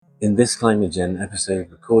In this ClimateGen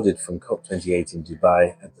episode recorded from COP28 in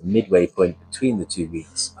Dubai at the midway point between the 2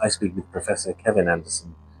 weeks, I speak with Professor Kevin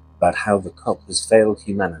Anderson about how the COP has failed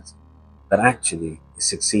humanity, but actually is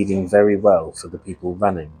succeeding very well for the people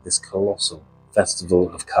running this colossal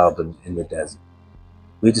festival of carbon in the desert.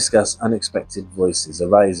 We discuss unexpected voices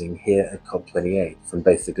arising here at COP28 from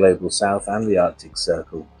both the Global South and the Arctic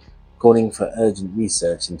Circle, calling for urgent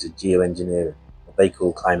research into geoengineering, what they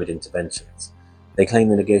call climate interventions. They claim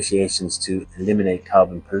the negotiations to eliminate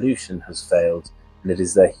carbon pollution has failed, and it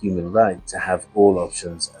is their human right to have all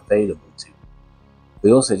options available to them.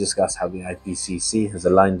 We also discuss how the IPCC has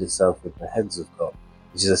aligned itself with the heads of COP,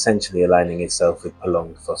 which is essentially aligning itself with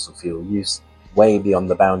prolonged fossil fuel use, way beyond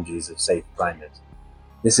the boundaries of safe climate.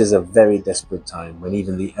 This is a very desperate time when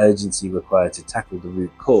even the urgency required to tackle the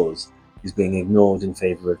root cause is being ignored in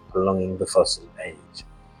favour of prolonging the fossil age.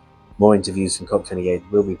 More interviews from COP28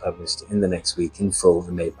 will be published in the next week in full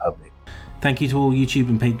and made public. Thank you to all YouTube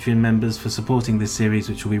and Patreon members for supporting this series,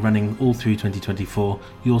 which will be running all through 2024.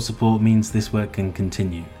 Your support means this work can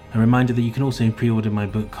continue. A reminder that you can also pre-order my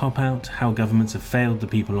book Cop Out, How Governments Have Failed the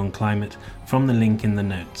People on Climate, from the link in the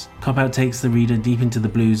notes. Cop Out takes the reader deep into the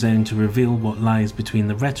blue zone to reveal what lies between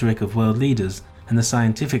the rhetoric of world leaders and the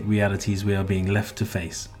scientific realities we are being left to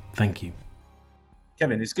face. Thank you.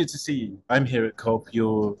 Kevin, it's good to see you. I'm here at COP,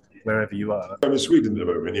 you're wherever you are. I'm in Sweden at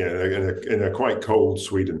the moment, in a quite cold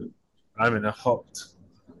Sweden. I'm in a hot,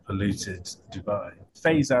 polluted Dubai.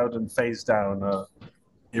 Phase out and phase down are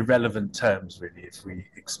irrelevant terms, really, if we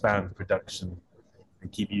expand production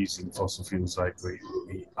and keep using fossil fuels like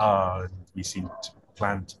we are and we seem to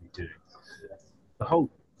plan to be doing. The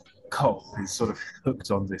whole COP is sort of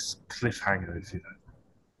hooked on this cliffhanger, if you know.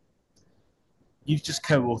 You've just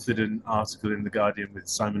co-authored an article in The Guardian with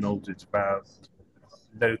Simon Aldridge about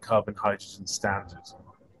low-carbon hydrogen standards.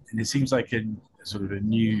 And it seems like a sort of a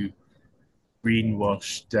new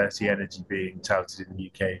greenwash, dirty energy being touted in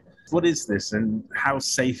the UK. What is this and how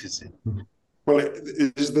safe is it? Well,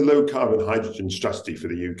 it is the low carbon hydrogen strategy for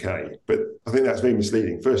the UK, but I think that's very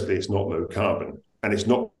misleading. Firstly, it's not low carbon, and it's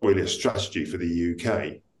not really a strategy for the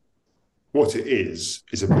UK. What it is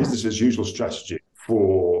a business as usual strategy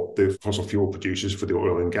for the fossil fuel producers, for the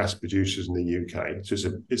oil and gas producers in the UK.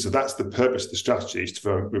 So that's the purpose of the strategy, is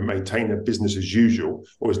to maintain a business as usual,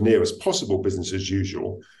 or as near as possible business as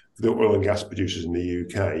usual, for the oil and gas producers in the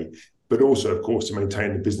UK, but also, of course, to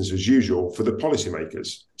maintain the business as usual for the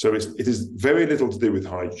policymakers. So it is very little to do with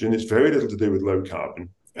hydrogen. It's very little to do with low carbon,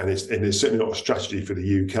 and it's certainly not a strategy for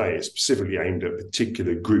the UK. It's specifically aimed at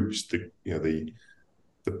particular groups, the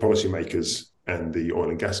policymakers and the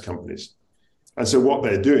oil and gas companies. And so what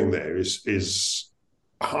they're doing there is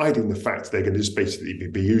hiding the fact they're going to just basically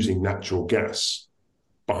be using natural gas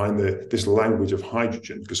behind this language of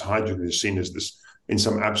hydrogen, because hydrogen is seen as this. In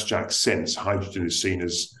some abstract sense, hydrogen is seen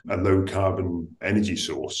as a low-carbon energy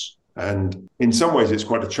source. And in some ways, it's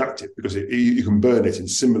quite attractive because you can burn it in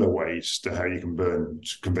similar ways to how you can burn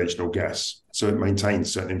conventional gas. So it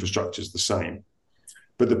maintains certain infrastructures the same.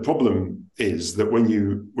 But the problem is that when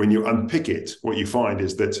you unpick it, what you find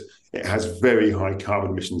is that it has very high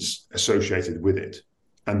carbon emissions associated with it.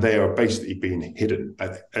 And they are basically being hidden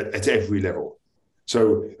at every level.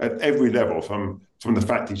 So at every level, from the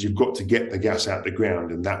fact that you've got to get the gas out the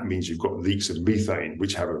ground, and that means you've got leaks of methane,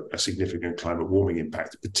 which have a significant climate warming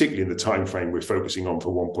impact, particularly in the time frame we're focusing on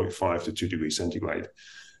for 1.5 to 2 degrees centigrade.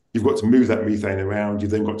 You've got to move that methane around.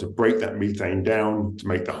 You've then got to break that methane down to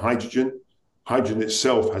make the hydrogen. Hydrogen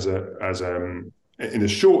itself in the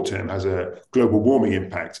short term, has a global warming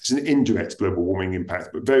impact. It's an indirect global warming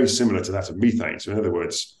impact, but very similar to that of methane. So in other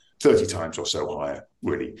words, 30 times or so higher,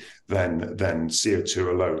 really, than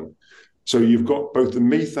CO2 alone. So you've got both the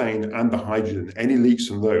methane and the hydrogen, any leaks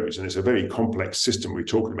from those, and it's a very complex system we're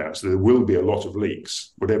talking about, so there will be a lot of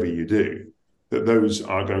leaks, whatever you do, that those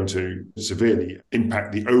are going to severely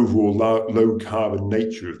impact the overall low carbon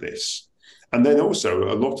nature of this. And then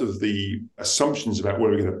also a lot of the assumptions about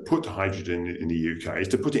where we're going to put hydrogen in the UK is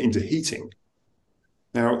to put it into heating.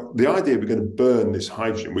 Now, the idea we're going to burn this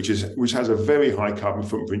hydrogen, which has a very high carbon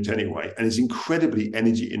footprint anyway, and is incredibly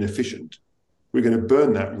energy inefficient, we're going to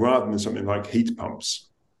burn that rather than something like heat pumps.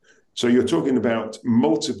 So you're talking about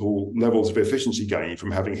multiple levels of efficiency gain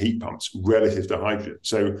from having heat pumps relative to hydrogen.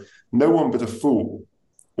 So no one but a fool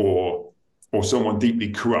or someone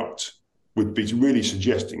deeply corrupt would be really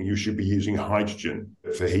suggesting you should be using hydrogen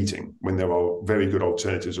for heating when there are very good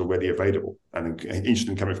alternatives already available. And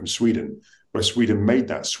interesting coming from Sweden, where Sweden made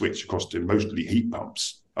that switch across to mostly heat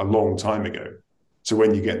pumps a long time ago. So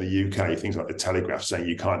when you get in the UK, things like the Telegraph saying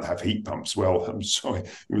you can't have heat pumps, well, I'm sorry,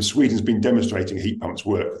 Sweden's been demonstrating heat pumps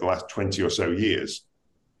work for the last 20 or so years.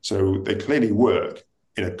 So they clearly work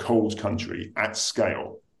in a cold country at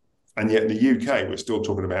scale. And yet in the UK, we're still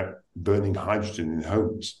talking about burning hydrogen in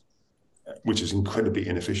homes, which is incredibly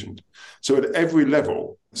inefficient. So at every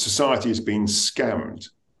level, society has been scammed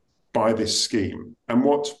by this scheme. And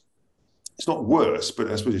it's not worse, but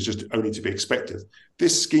I suppose it's just only to be expected.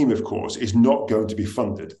 This scheme, of course, is not going to be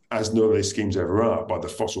funded, as none of these schemes ever are, by the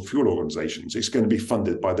fossil fuel organisations. It's going to be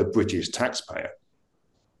funded by the British taxpayer.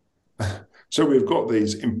 So we've got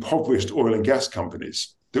these impoverished oil and gas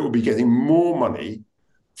companies that will be getting more money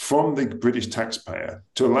from the British taxpayer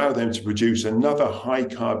to allow them to produce another high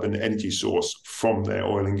carbon energy source from their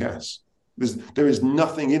oil and gas. There is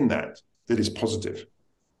nothing in that is positive.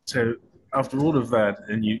 So after all of that,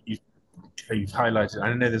 and you've highlighted,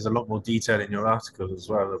 I know there's a lot more detail in your article as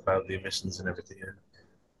well about the emissions and everything.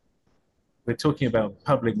 We're talking about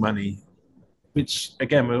public money, which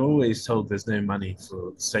again, we're always told there's no money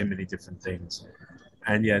for so many different things.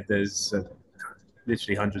 And yet there's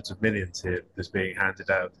literally hundreds of millions here that's being handed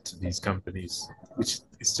out to these companies, which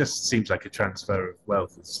it just seems like a transfer of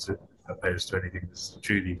wealth as opposed to anything that's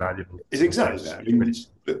truly valuable. It's exactly that. I mean,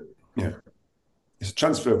 it's a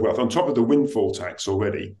transfer of wealth on top of the windfall tax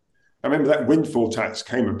already. I remember that windfall tax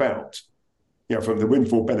came about, from the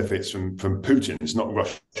windfall benefits from Putin. It's not a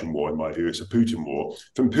Russian war, in my view. It's a Putin war.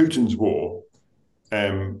 From Putin's war,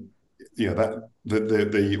 that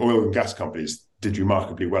the oil and gas companies did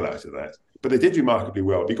remarkably well out of that. But they did remarkably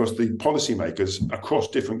well because the policymakers across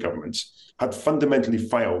different governments had fundamentally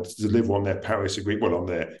failed to deliver on their Paris agreement, on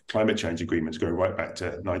their climate change agreements going right back to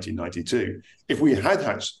 1992. If we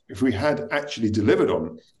had actually delivered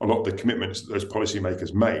on a lot of the commitments that those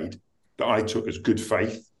policymakers made, that I took as good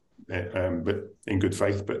faith, but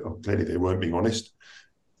clearly they weren't being honest,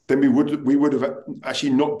 then we would have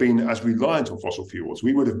actually not been as reliant on fossil fuels.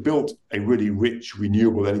 We would have built a really rich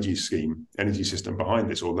renewable energy system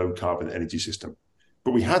behind this, or low carbon energy system,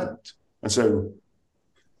 but we hadn't. And so,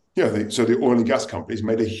 so the oil and gas companies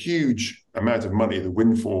made a huge amount of money, the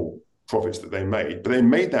windfall profits that they made, but they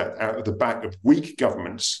made that out of the back of weak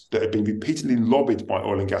governments that had been repeatedly lobbied by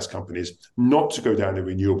oil and gas companies not to go down the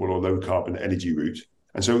renewable or low carbon energy route.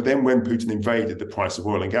 And so then when Putin invaded, the price of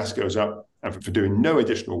oil and gas goes up. And for doing no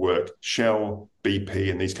additional work, Shell, BP,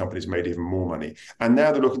 and these companies made even more money. And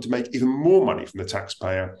now they're looking to make even more money from the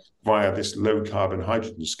taxpayer via this low-carbon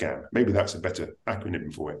hydrogen scam. Maybe that's a better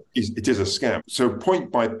acronym for it. It is a scam. So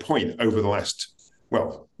point by point over the last,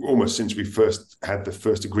 almost since we first had the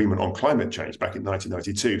first agreement on climate change back in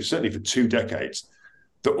 1992, certainly for 2 decades,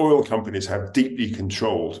 the oil companies have deeply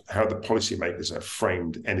controlled how the policymakers have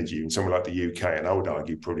framed energy in somewhere like the UK, and I would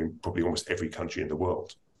argue probably almost every country in the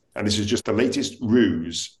world. And this is just the latest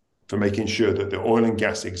ruse for making sure that the oil and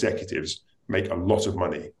gas executives make a lot of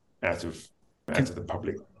money out of the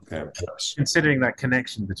public purse. Considering that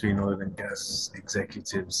connection between oil and gas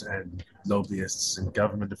executives and lobbyists and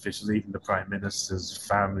government officials, even the Prime Minister's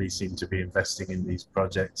family seem to be investing in these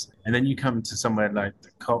projects. And then you come to somewhere like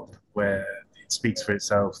the COP, where it speaks for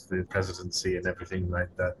itself, the presidency and everything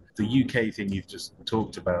like that. The UK thing you've just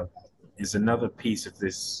talked about is another piece of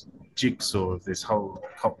this jigsaw of this whole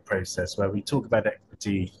COP process, where we talk about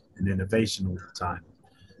equity and innovation all the time.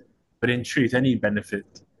 But in truth, any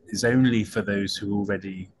benefit is only for those who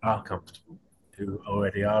already are comfortable, who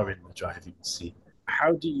already are in the driving seat.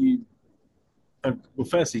 How do you,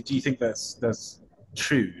 firstly, do you think that's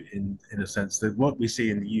true in a sense that what we see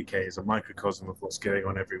in the UK is a microcosm of what's going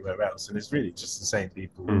on everywhere else? And it's really just the same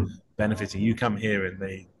people benefiting. You come here and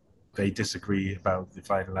they disagree about the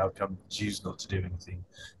final outcome, choose not to do anything,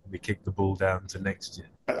 and we kick the ball down to next year.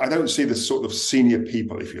 I don't see the sort of senior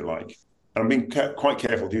people, if you like. I'm being quite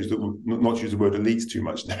careful to not use the word elite too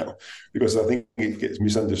much now, because I think it gets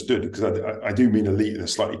misunderstood, because I do mean elite in a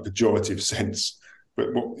slightly pejorative sense.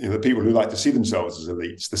 But the people who like to see themselves as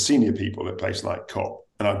elites, the senior people at places like COP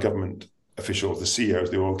and our government officials, the CEOs,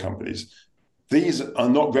 the oil companies, these are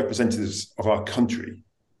not representatives of our country.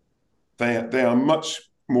 They are much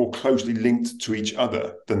more closely linked to each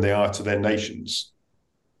other than they are to their nations.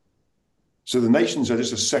 So the nations are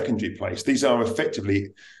just a secondary place. These are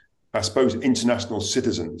effectively, I suppose, international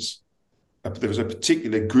citizens. There was a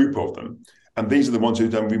particular group of them, and these are the ones who've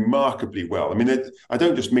done remarkably well. I mean, I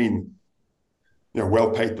don't just mean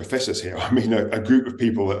well-paid professors here. I mean a group of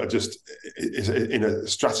people that are just in a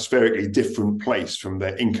stratospherically different place from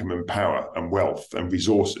their income and power and wealth and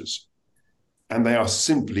resources. And they are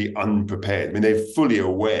simply unprepared. I mean, they're fully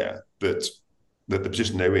aware that the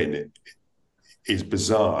position they're in is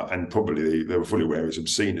bizarre, and probably they were fully aware it's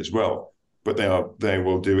obscene as well. But they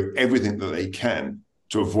will do everything that they can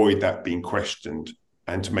to avoid that being questioned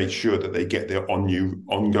and to make sure that they get their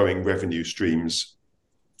ongoing revenue streams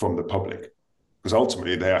from the public, because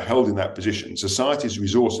ultimately they are held in that position. Society's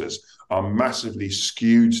resources are massively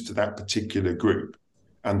skewed to that particular group,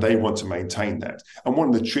 and they want to maintain that. And one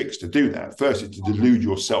of the tricks to do that, first, is to delude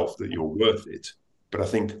yourself that you're worth it. But I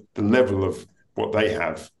think the level of what they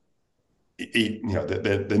have, you know,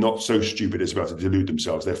 they're not so stupid as well to delude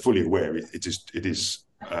themselves. They're fully aware it is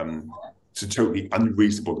it's a totally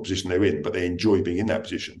unreasonable position they're in, but they enjoy being in that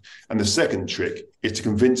position. And the second trick is to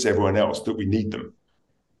convince everyone else that we need them.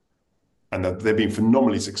 And that they've been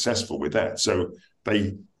phenomenally successful with that. So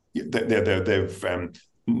they've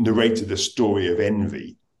narrated a story of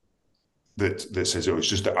envy that says, oh, it's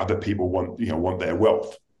just that other people want their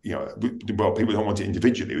wealth. You know, well, people don't want it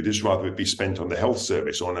individually. We'd just rather it be spent on the health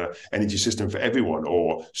service, on an energy system for everyone,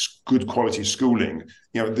 or good quality schooling.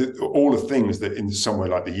 You know, all the things that in somewhere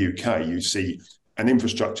like the UK, you see an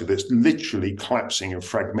infrastructure that's literally collapsing and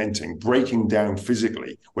fragmenting, breaking down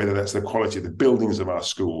physically, whether that's the quality of the buildings of our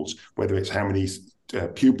schools, whether it's how many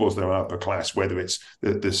pupils there are per class, whether it's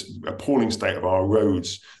this appalling state of our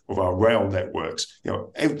roads, of our rail networks. You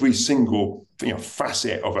know, every single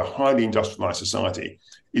facet of a highly industrialized society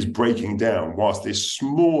is breaking down, whilst this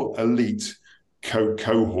small elite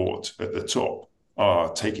cohort at the top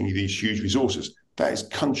are taking these huge resources. That is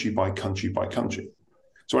country by country by country.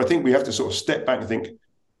 So I think we have to sort of step back and think,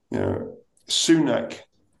 you know, Sunak,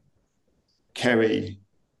 Kerry,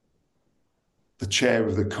 the chair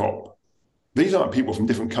of the COP, these aren't people from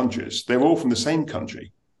different countries. They're all from the same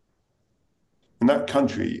country. And that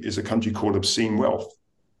country is a country called obscene wealth.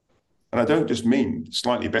 And I don't just mean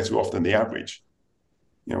slightly better off than the average.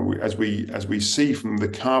 You know, as we see from the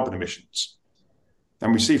carbon emissions,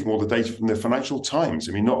 and we see from all the data from the Financial Times,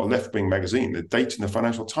 I mean, not a left-wing magazine, the data in the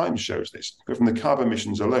Financial Times shows this. But from the carbon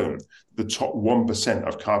emissions alone, the top 1%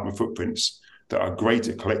 of carbon footprints that are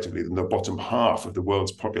greater collectively than the bottom half of the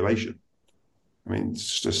world's population. I mean,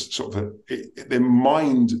 it's just sort of they're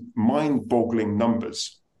mind-boggling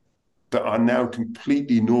numbers that are now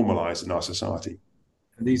completely normalized in our society.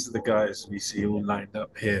 And these are the guys we see all lined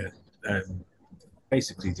up here,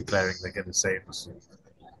 basically declaring they're going to save us all.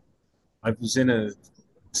 I was in a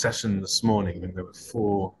session this morning and there were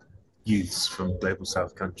 4 youths from Global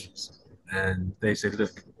South countries, and they said,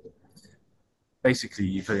 look, basically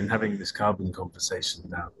you've been having this carbon conversation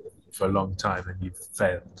now for a long time and you've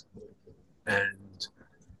failed. And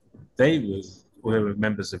they were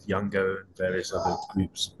members of Youngo and various other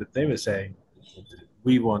groups, but they were saying,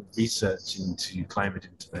 we want research into climate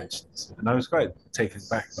interventions. And I was quite taken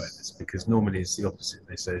back by this, because normally it's the opposite.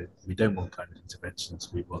 They say, we don't want climate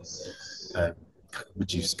interventions, we want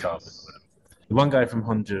reduced carbon. The one guy from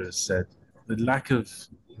Honduras said the lack of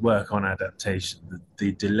work on adaptation,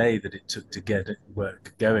 the delay that it took to get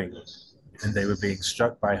work going, and they were being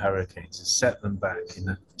struck by hurricanes, has set them back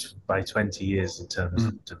by 20 years in terms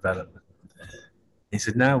of development. He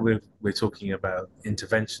said, now we're talking about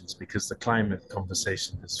interventions because the climate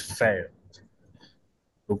conversation has failed.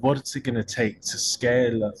 But what's it going to take to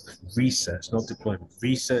scale up research, not deployment,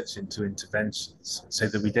 research into interventions, so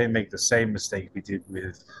that we don't make the same mistake we did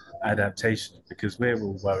with adaptation? Because we're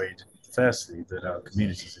all worried, firstly, that our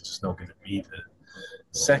communities are just not going to be there.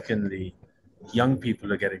 Secondly, young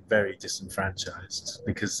people are getting very disenfranchised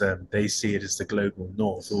because they see it as the global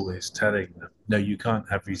north always telling them, no, you can't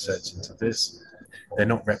have research into this. They're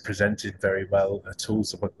not represented very well at all.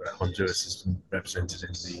 So Honduras isn't represented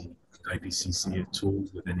in the IPCC at all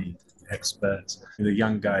with any experts. The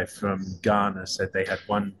young guy from Ghana said they had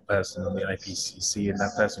one person on the IPCC, and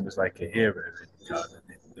that person was like a hero in Ghana,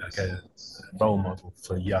 like a role model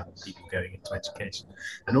for young people going into education.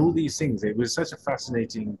 And all these things, it was such a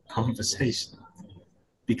fascinating conversation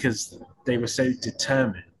because they were so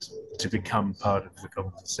determined to become part of the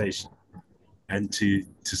conversation and to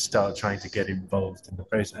start trying to get involved in the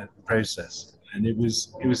process. And it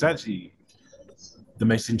was actually the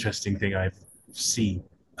most interesting thing I've seen,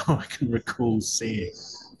 or I can recall seeing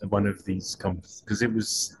at one of these conferences, because it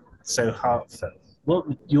was so heartfelt. What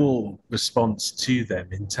was your response to them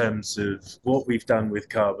in terms of what we've done with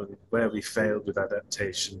carbon, where we failed with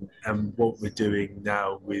adaptation, and what we're doing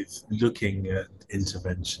now with looking at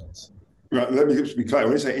interventions? Right, let me just be clear.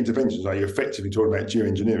 When you say interventions, are you effectively talking about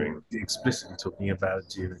geoengineering? Explicitly talking about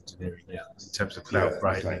geoengineering, yeah, in terms of cloud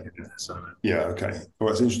brightening and so on. Yeah, okay. Well,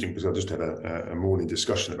 that's interesting because I just had a morning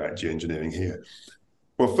discussion about geoengineering here.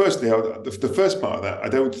 Well, firstly, the first part of that, I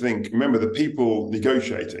don't think, remember, the people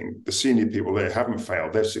negotiating, the senior people there haven't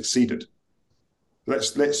failed, they've succeeded.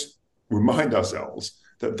 Let's remind ourselves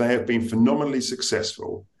that they have been phenomenally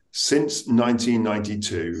successful since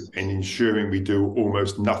 1992 in ensuring we do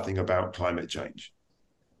almost nothing about climate change.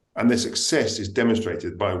 And their success is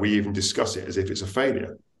demonstrated by we even discuss it as if it's a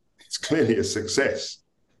failure. it's clearly a success.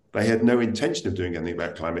 They had no intention of doing anything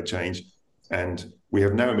about climate change. And we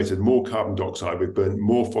have now emitted more carbon dioxide. We've burned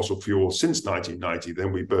more fossil fuel since 1990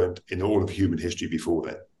 than we burned in all of human history before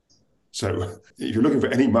then. So if you're looking for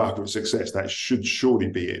any marker of success, that should surely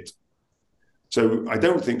be it. So I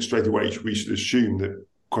don't think straight away we should assume that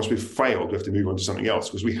because we've failed, we have to move on to something else,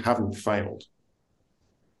 because we haven't failed.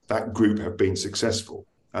 That group have been successful.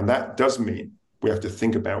 And that does mean we have to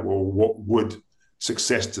think about, well, what would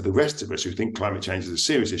success to the rest of us who think climate change is a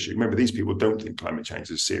serious issue? Remember, these people don't think climate change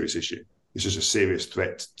is a serious issue. It's just a serious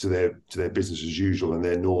threat to their business as usual and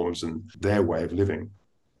their norms and their way of living.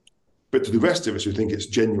 But to the rest of us who think it's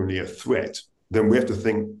genuinely a threat, then we have to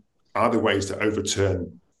think, are there ways to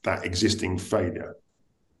overturn that existing failure?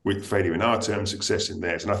 With failure in our terms, success in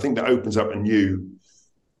theirs. And I think that opens up a new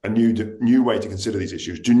way to consider these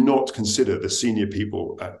issues. Do not consider the senior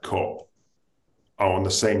people at COP are on the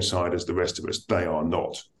same side as the rest of us. They are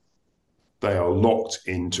not. They are locked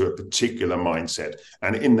into a particular mindset.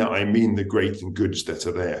 And in that, I mean the great and goods that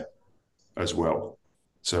are there as well.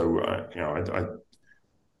 So,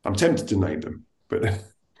 I'm tempted to name them, but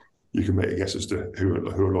you can make a guess as to who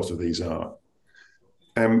a lot of these are.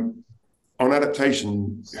 On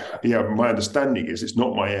adaptation, my understanding is, it's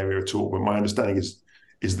not my area at all, but my understanding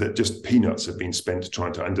is that just peanuts have been spent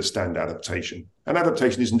trying to understand adaptation. And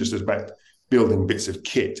adaptation isn't just about building bits of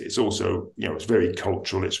kit. It's also, it's very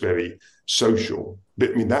cultural, it's very social.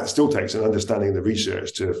 But I mean, that still takes an understanding of the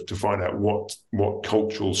research to find out what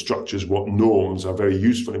cultural structures, what norms are very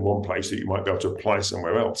useful in one place that you might be able to apply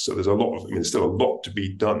somewhere else. So there's still a lot to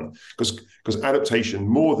be done, because adaptation,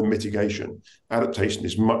 more than mitigation, adaptation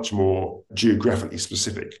is much more geographically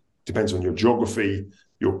specific. Depends on your geography,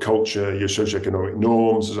 your culture, your socioeconomic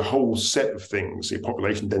norms. There's a whole set of things, your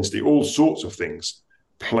population density, all sorts of things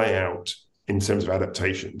play out in terms of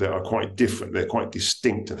adaptation that are quite different. They're quite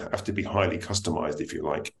distinct and have to be highly customized, if you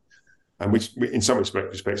like, and which in some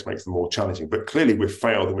respects makes them more challenging. But clearly we've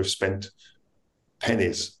failed, and we've spent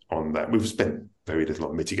pennies on that. We've spent very little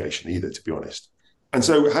on mitigation either, to be honest. And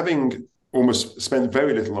so, having almost spent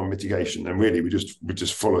very little on mitigation, and really we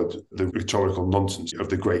just followed the rhetorical nonsense of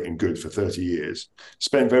the great and good for 30 years,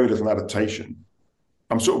 spent very little on adaptation,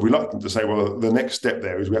 I'm sort of reluctant to say, well, the next step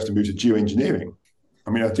there is we have to move to geoengineering. I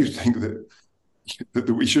mean, I do think that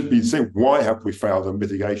we should be saying, why have we failed on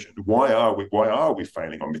mitigation? Why are we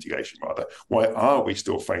failing on mitigation, rather? Why are we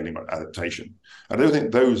still failing on adaptation? I don't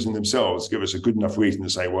think those in themselves give us a good enough reason to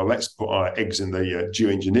say, well, let's put our eggs in the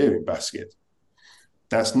geoengineering basket.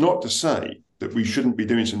 That's not to say that we shouldn't be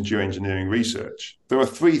doing some geoengineering research. There are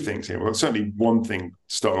three things here. Well, certainly one thing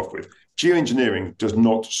to start off with. Geoengineering does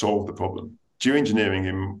not solve the problem. Geoengineering,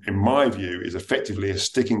 in my view, is effectively a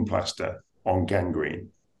sticking plaster on gangrene.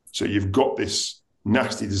 So you've got this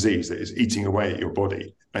nasty disease that is eating away at your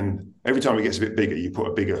body. And every time it gets a bit bigger, you put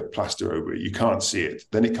a bigger plaster over it. You can't see it.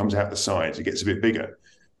 Then it comes out the sides. It gets a bit bigger.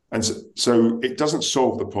 And so it doesn't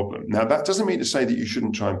solve the problem. Now, that doesn't mean to say that you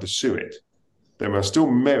shouldn't try and pursue it. There are still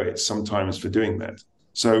merits sometimes for doing that.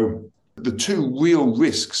 So the two real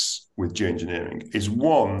risks with geoengineering is,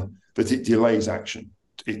 one, that it delays action.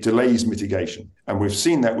 It delays mitigation. And we've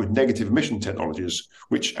seen that with negative emission technologies,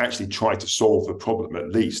 which actually try to solve the problem,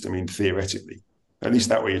 at least, theoretically. At least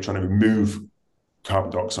that way you're trying to remove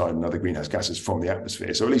carbon dioxide and other greenhouse gases from the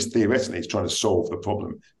atmosphere. So at least theoretically it's trying to solve the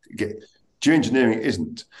problem. Geoengineering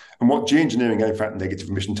isn't. And what geoengineering and, in fact, negative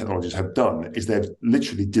emission technologies have done is they've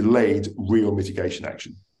literally delayed real mitigation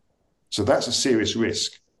action. So that's a serious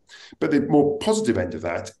risk. But the more positive end of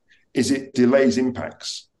that is it delays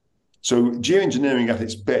impacts. So geoengineering at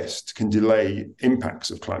its best can delay impacts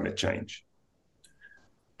of climate change.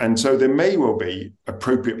 And so there may well be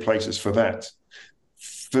appropriate places for that.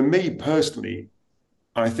 For me personally,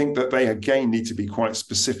 I think that they again need to be quite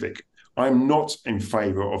specific. I'm not in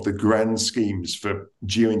favor of the grand schemes for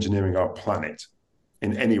geoengineering our planet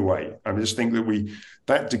in any way. I just think that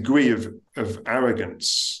that degree of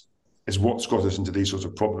arrogance is what's got us into these sorts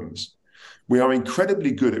of problems. We are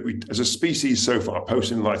incredibly good as a species so far,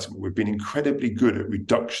 post-Enlightenment, we've been incredibly good at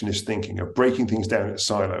reductionist thinking, of breaking things down into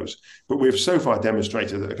silos. But we've so far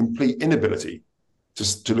demonstrated a complete inability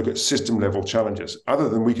to look at system-level challenges, other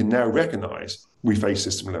than we can now recognize we face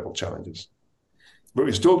system-level challenges. But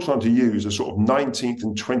we're still trying to use a sort of 19th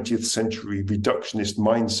and 20th century reductionist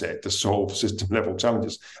mindset to solve system-level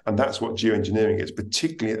challenges. And that's what geoengineering is,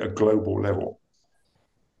 particularly at a global level.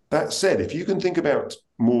 That said, if you can think about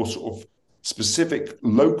more sort of specific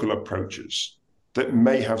local approaches that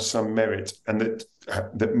may have some merit and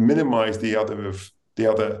that minimize the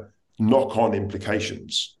other knock-on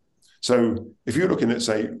implications. So if you're looking at,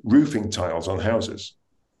 say, roofing tiles on houses,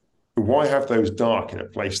 Why have those dark in a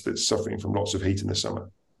place that's suffering from lots of heat in the summer?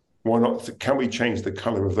 Why not? Can we change the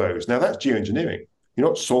color of those? Now, that's geoengineering. You're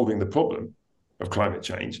not solving the problem of climate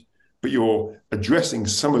change, but you're addressing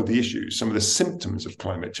some of the issues, some of the symptoms of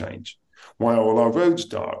climate change. Why are all our roads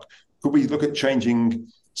dark? Could we look at changing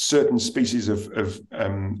certain species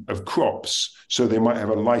of crops so they might have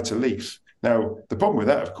a lighter leaf? Now, the problem with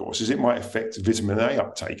that, of course, is it might affect vitamin A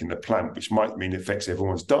uptake in the plant, which might mean it affects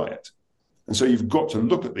everyone's diet. And so you've got to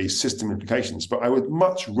look at these system implications. But I would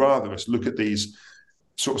much rather us look at these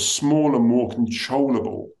sort of smaller, more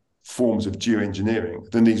controllable forms of geoengineering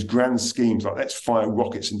than these grand schemes like let's fire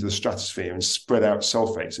rockets into the stratosphere and spread out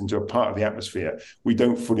sulfates into a part of the atmosphere we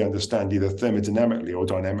don't fully understand either thermodynamically or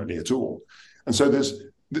dynamically at all. And so there's,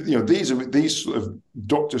 these sort of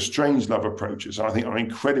Dr. Strangelove approaches, I think, are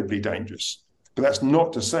incredibly dangerous. But that's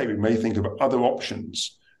not to say we may think of other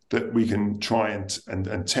options that we can try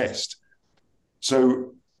and test.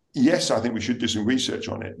 So yes, I think we should do some research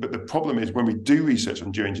on it. But the problem is when we do research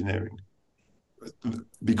on geoengineering,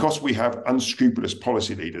 because we have unscrupulous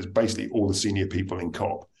policy leaders, basically all the senior people in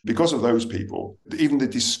COP, because of those people, even the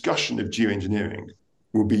discussion of geoengineering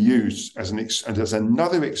will be used as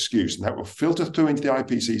another excuse, and that will filter through into the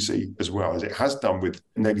IPCC as well, as it has done with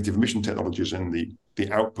negative emission technologies and the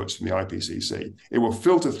outputs from the IPCC. It will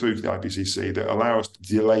filter through to the IPCC that allow us to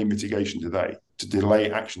delay mitigation today, to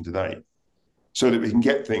delay action today, so that we can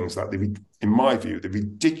get things like, in my view, the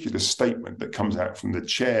ridiculous statement that comes out from the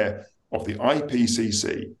chair of the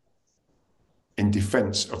IPCC in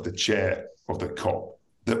defense of the chair of the COP,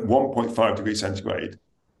 that 1.5 degrees centigrade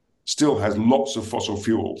still has lots of fossil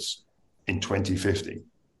fuels in 2050.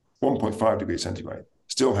 1.5 degrees centigrade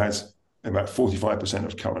still has about 45%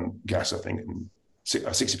 of current gas, I think, and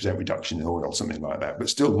a 60% reduction in oil, something like that, but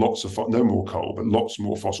still lots of, no more coal, but lots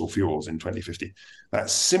more fossil fuels in 2050. That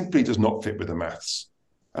simply does not fit with the maths.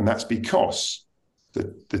 And that's because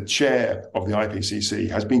the chair of the IPCC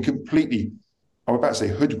has been completely, I'm about to say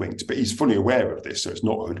hoodwinked, but he's fully aware of this, so it's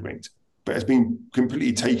not hoodwinked, but has been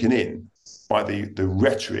completely taken in by the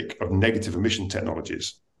rhetoric of negative emission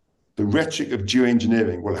technologies. The rhetoric of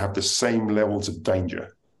geoengineering will have the same levels of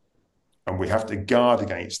danger. And we have to guard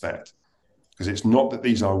against that, because it's not that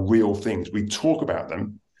these are real things. We talk about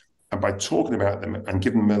them, and by talking about them and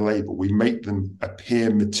giving them a label, we make them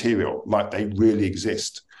appear material, like they really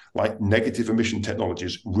exist, like negative emission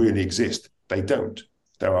technologies really exist. They don't.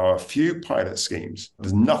 There are a few pilot schemes.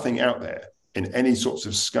 There's nothing out there in any sorts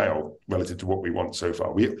of scale relative to what we want so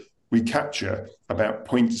far. We capture about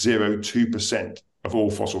 0.02% of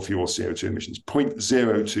all fossil fuel CO2 emissions,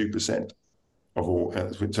 0.02% of all,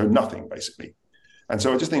 so nothing basically. And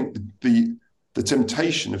so I just think the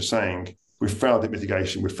temptation of saying we've failed at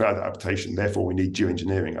mitigation, we've failed at adaptation, therefore we need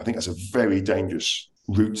geoengineering, I think that's a very dangerous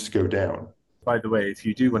route to go down. By the way, if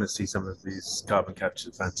you do want to see some of these carbon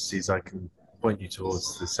capture fantasies, I can point you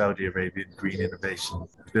towards the Saudi Arabian Green Innovation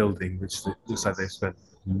Building, which looks like they've spent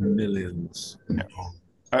millions on.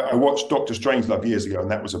 I watched Dr. Strangelove years ago, and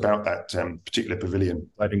that was about that particular pavilion.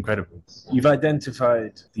 Quite incredible. You've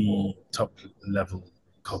identified the top-level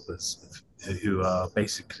coppers who are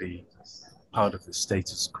basically part of the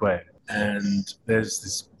status quo. And there's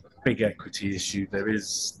this big equity issue. There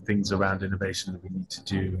is things around innovation that we need to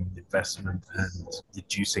do, investment and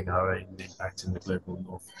reducing our own impact in the global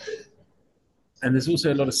north. And there's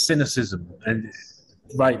also a lot of cynicism, and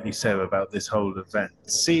rightly so, about this whole event.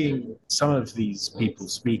 Seeing some of these people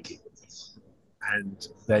speaking, and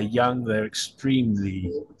they're young, they're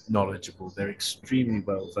extremely knowledgeable, they're extremely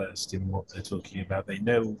well versed in what they're talking about, they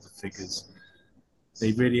know all the figures,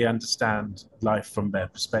 they really understand life from their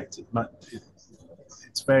perspective.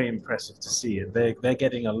 It's very impressive to see, and they're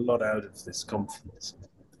getting a lot out of this conference.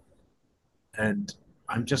 And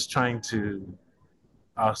I'm just trying to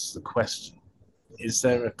ask the question, is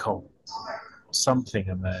there a COP, something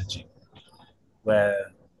emerging,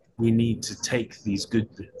 where we need to take these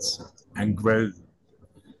good bits and grow them?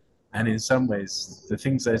 And in some ways, the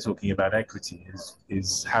things they're talking about equity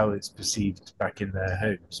is how it's perceived back in their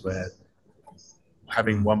homes, where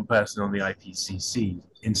having one person on the IPCC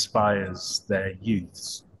inspires their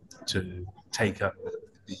youths to take up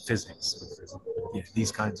the physics,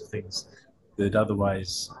 these kinds of things that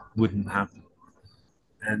otherwise wouldn't happen.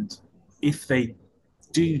 And if they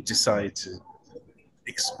do decide to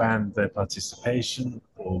expand their participation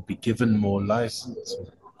or be given more license or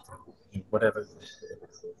whatever,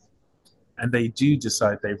 and they do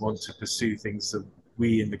decide they want to pursue things that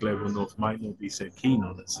we in the global north might not be so keen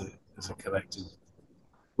on as a collective,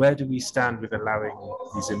 where do we stand with allowing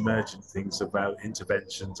these emergent things about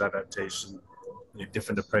interventions, adaptation,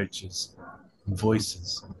 different approaches and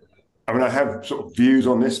voices? I mean, I have sort of views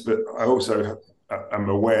on this, but I also am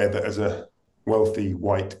aware that as a wealthy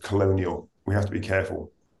white colonial, we have to be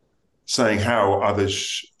careful saying how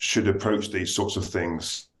others should approach these sorts of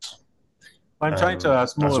things. I'm trying to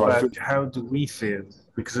ask more about feel, how do we feel,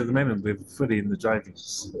 because at the moment we're fully in the driving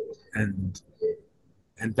seat, and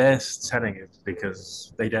they're telling it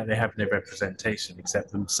because they have no representation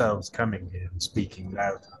except themselves coming here and speaking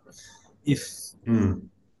louder.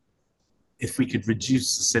 If we could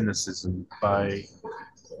reduce the cynicism by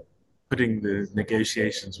putting the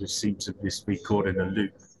negotiations, which seem to be caught in a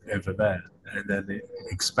loop over there, and then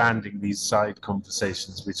expanding these side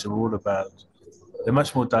conversations, which are all about, they're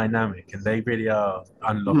much more dynamic, and they really are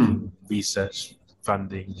unlocking research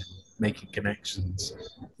funding and making connections.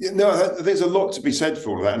 Yeah, no, there's a lot to be said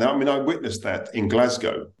for all that. And I mean, I witnessed that in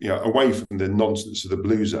Glasgow, away from the nonsense of the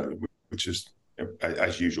blue zone, which is,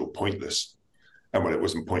 as usual, pointless. And well, it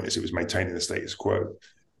wasn't pointless, it was maintaining the status quo.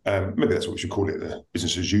 Maybe that's what we should call it, the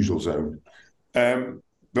business as usual zone.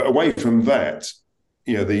 But away from that,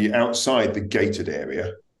 the outside the gated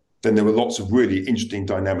area, then there were lots of really interesting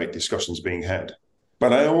dynamic discussions being had.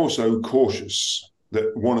 But I'm also cautious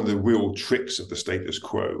that one of the real tricks of the status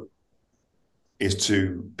quo is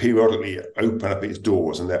to periodically open up its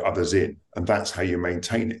doors and let others in. And that's how you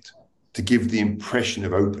maintain it, to give the impression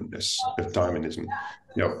of openness, of dynamism.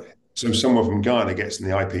 So someone from Ghana gets in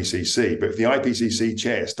the IPCC, but if the IPCC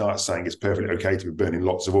chair starts saying it's perfectly okay to be burning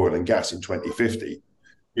lots of oil and gas in 2050,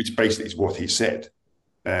 which basically is what he said,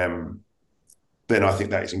 then I think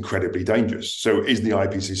that is incredibly dangerous. So is the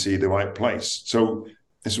IPCC the right place? So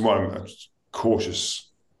this is why I'm cautious,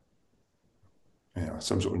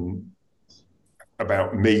 some sort of,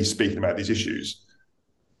 about me speaking about these issues.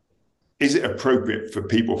 Is it appropriate for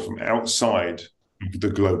people from outside the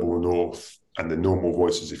global north and the normal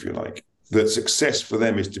voices, if you like, that success for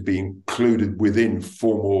them is to be included within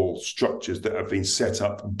formal structures that have been set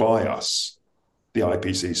up by us, the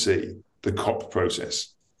IPCC, the COP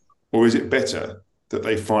process? Or is it better that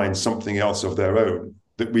they find something else of their own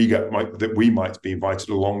that we might be invited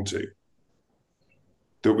along to?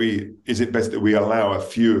 Is it better that we allow a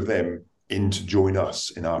few of them in to join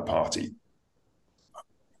us in our party?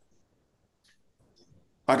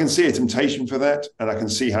 I can see a temptation for that, and I can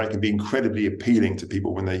see how it can be incredibly appealing to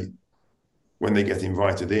people when they get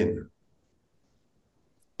invited in.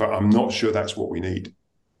 But I'm not sure that's what we need.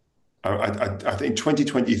 I think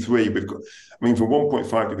 2023, we've got, from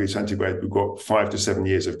 1.5 degrees centigrade, we've got 5 to 7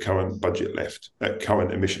 years of current budget left at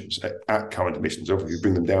current emissions. Obviously, if you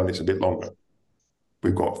bring them down, it's a bit longer.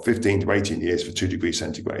 We've got 15 to 18 years for 2 degrees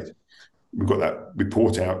centigrade. We've got that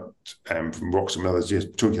report out from Rox and others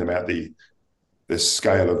just talking about the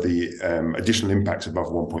scale of the additional impacts above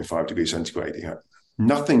 1.5 degrees centigrade.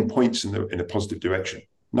 Nothing points in a positive direction.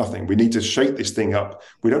 Nothing. We need to shake this thing up.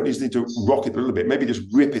 We don't need to rock it a little bit, maybe just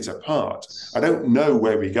rip it apart. I don't know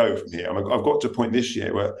where we go from here. I've got to a point this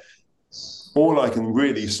year where all I can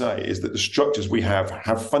really say is that the structures we have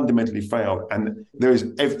fundamentally failed, and there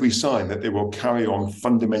is every sign that they will carry on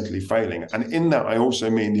fundamentally failing. And in that, I also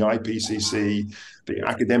mean the IPCC, the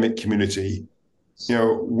academic community.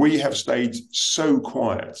 We have stayed so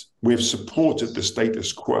quiet. We have supported the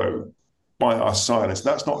status quo by our silence.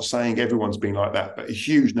 That's not saying everyone's been like that, but a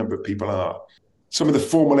huge number of people are. Some of the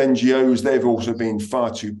formal NGOs, they've also been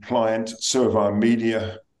far too pliant. So have our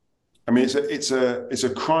media. It's a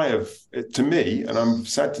cry of, to me, and I'm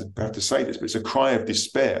sad to have to say this, but it's a cry of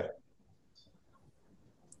despair.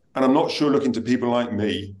 And I'm not sure looking to people like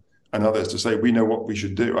me and others to say we know what we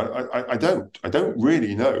should do. I don't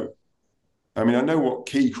really know. I know what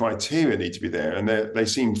key criteria need to be there, and they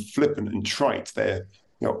seem flippant and trite. They're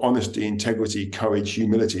honesty, integrity, courage,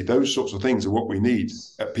 humility. Those sorts of things are what we need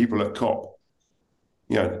at people at COP.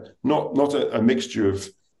 Not a mixture of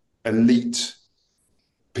elite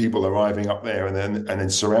people arriving up there and then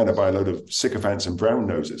surrounded by a load of sycophants and brown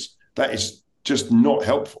noses. That is just not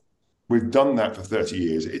helpful. We've done that for 30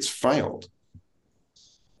 years. It's failed.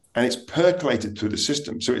 And it's percolated through the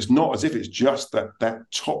system. So it's not as if it's just that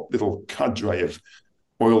top little cadre of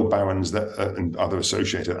oil barons and other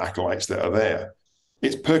associated acolytes that are there.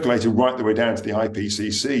 It's percolated right the way down to the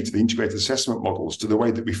IPCC, to the integrated assessment models, to the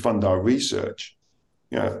way that we fund our research.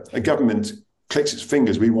 A government clicks its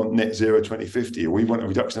fingers, we want net zero 2050, or we want a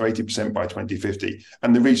reduction of 80% by 2050.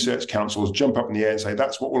 And the research councils jump up in the air and say,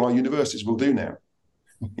 that's what all our universities will do now.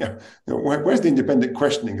 Where's the independent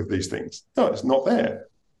questioning of these things? No, it's not there.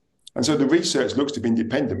 And so the research looks to be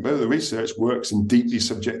independent, but the research works in deeply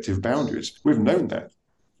subjective boundaries. We've known that,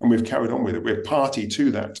 and we've carried on with it. We're party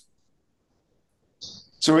to that.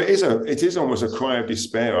 So it is almost a cry of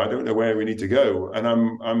despair. I don't know where we need to go, and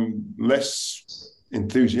I'm less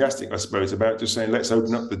enthusiastic, I suppose, about just saying, let's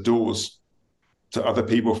open up the doors to other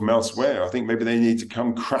people from elsewhere. I think maybe they need to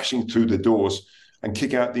come crashing through the doors and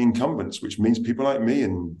kick out the incumbents, which means people like me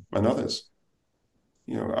and others.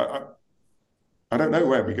 I don't know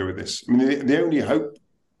where we go with this. I mean, the only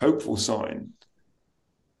hopeful sign,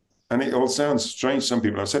 and it all sounds strange to some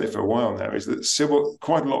people, I've said it for a while now, is that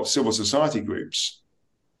quite a lot of civil society groups,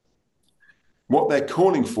 what they're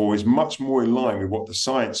calling for is much more in line with what the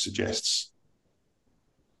science suggests.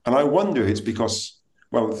 And I wonder if it's because,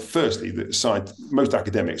 well, firstly, most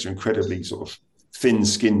academics are incredibly sort of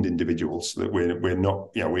thin-skinned individuals, that we're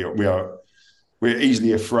not, we're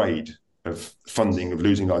easily afraid of funding, of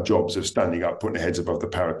losing our jobs, of standing up, putting our heads above the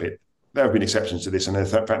parapet. There have been exceptions to this, and in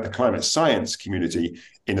fact, the climate science community,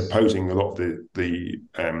 in opposing a lot of the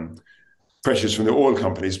pressures from the oil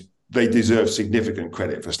companies, they deserve significant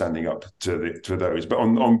credit for standing up to those. But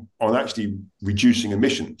on actually reducing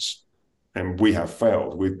emissions, and we have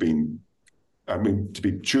failed. We've been, I mean, to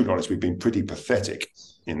be truly honest, we've been pretty pathetic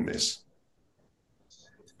in this.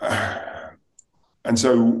 And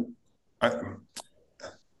so I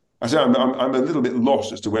say I'm a little bit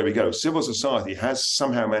lost as to where we go. Civil society has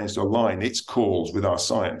somehow managed to align its calls with our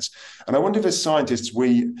science. And I wonder if as scientists,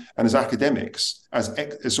 and as academics, as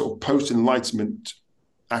sort of post-Enlightenment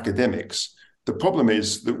academics, the problem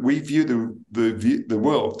is that we view the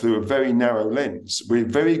world through a very narrow lens. We're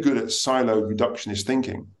very good at siloed reductionist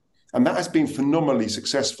thinking. And that has been phenomenally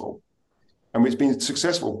successful. And it's been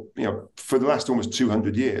successful, for the last almost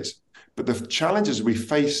 200 years. But the challenges we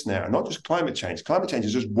face now, not just climate change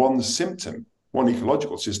is just one symptom, one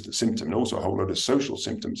ecological symptom, and also a whole lot of social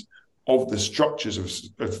symptoms of the structures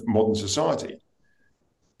of modern society.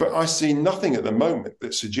 But I see nothing at the moment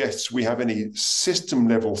that suggests we have any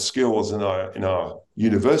system-level skills in our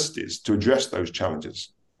universities to address those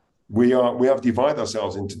challenges. We have divided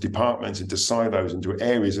ourselves into departments, into silos, into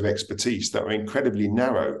areas of expertise that are incredibly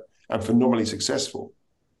narrow and phenomenally successful.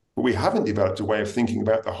 But we haven't developed a way of thinking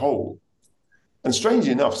about the whole. And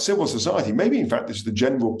strangely enough, civil society, maybe in fact it's the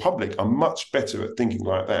general public, are much better at thinking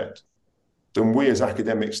like that than we as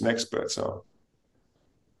academics and experts are.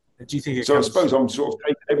 Do you think I suppose I'm sort of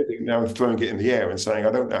taking everything now and throwing it in the air and saying,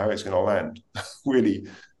 I don't know how it's going to land. Really,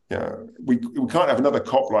 we can't have another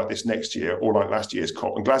COP like this next year or like last year's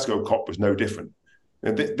COP. And Glasgow COP was no different.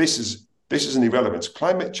 This is an irrelevance.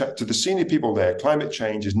 To the senior people there, climate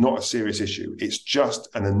change is not a serious issue. It's just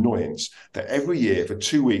an annoyance that every year for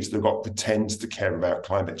 2 weeks they've got to pretend to care about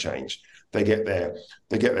climate change. They get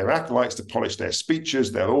their acolytes to polish their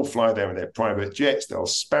speeches. They'll all fly there in their private jets. They'll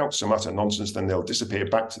spout some utter nonsense. Then they'll disappear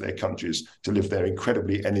back to their countries to live their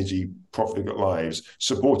incredibly energy profligate lives,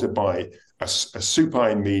 supported by a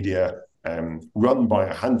supine media, run by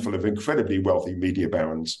a handful of incredibly wealthy media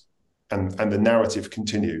barons. And the narrative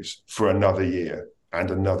continues for another year and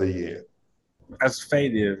another year. As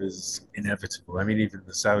failure is inevitable, I mean, even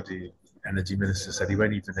the Saudi energy minister said he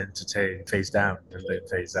won't even entertain phase down and let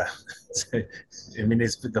phase out. So, I mean,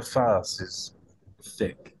 the farce is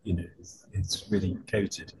thick, it's really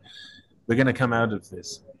coated. We're going to come out of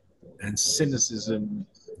this, and cynicism,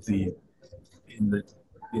 in the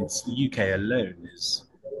UK alone is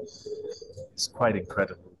quite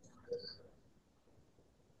incredible.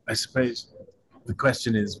 I suppose the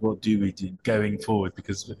question is, what do we do going forward?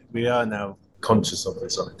 Because we are now conscious of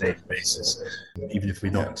this on a daily basis, even if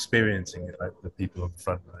we're not experiencing it like the people on the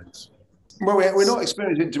front lines. Well, we're not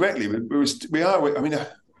experiencing it directly. We are. I mean,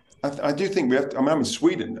 I do think we have. I'm in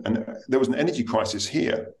Sweden, and there was an energy crisis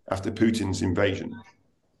here after Putin's invasion.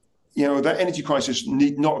 That energy crisis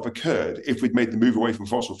need not have occurred if we'd made the move away from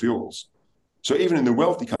fossil fuels. So even in the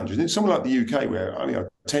wealthy countries, in somewhere like the UK, where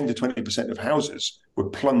 10 to 20% of houses were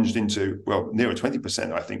plunged into, nearer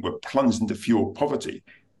 20%, I think, were plunged into fuel poverty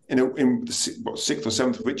in the sixth or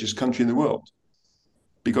seventh richest country in the world,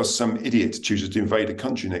 because some idiot chooses to invade a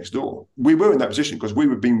country next door. We were in that position because we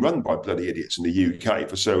were being run by bloody idiots in the UK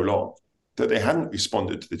for so long that they hadn't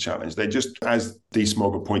responded to the challenge. They just, as Dee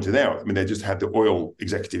Smogger pointed out, they just had the oil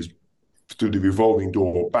executives through the revolving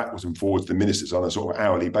door backwards and forwards to ministers on a sort of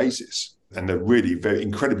hourly basis. And the really very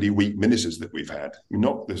incredibly weak ministers that we've had,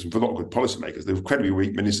 there's a lot of good policymakers, the incredibly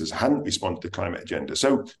weak ministers hadn't responded to the climate agenda.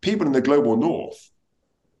 So people in the global north,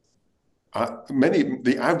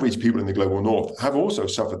 the average people in the global north have also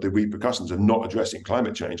suffered the repercussions of not addressing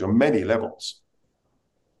climate change on many levels.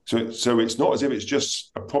 So it's not as if it's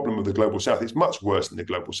just a problem of the global south. It's much worse in the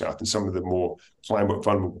global south, in some of the more climate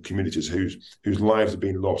vulnerable communities whose lives have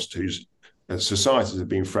been lost, whose societies have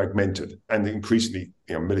been fragmented, and increasingly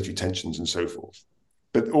military tensions and so forth.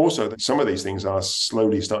 But also some of these things are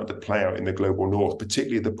slowly starting to play out in the global north,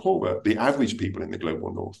 particularly the poorer, the average people in the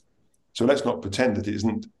global north. So let's not pretend that it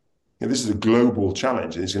isn't. This is a global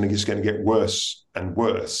challenge, and it's going to get worse and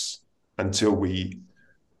worse until we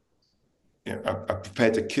are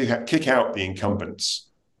prepared to kick out the incumbents.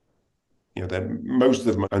 Most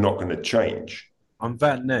of them are not going to change. On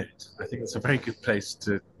that note, I think it's a very good place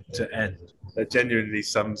to end. That genuinely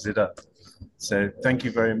sums it up. So thank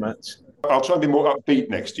you very much. I'll try and be more upbeat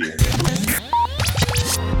next year.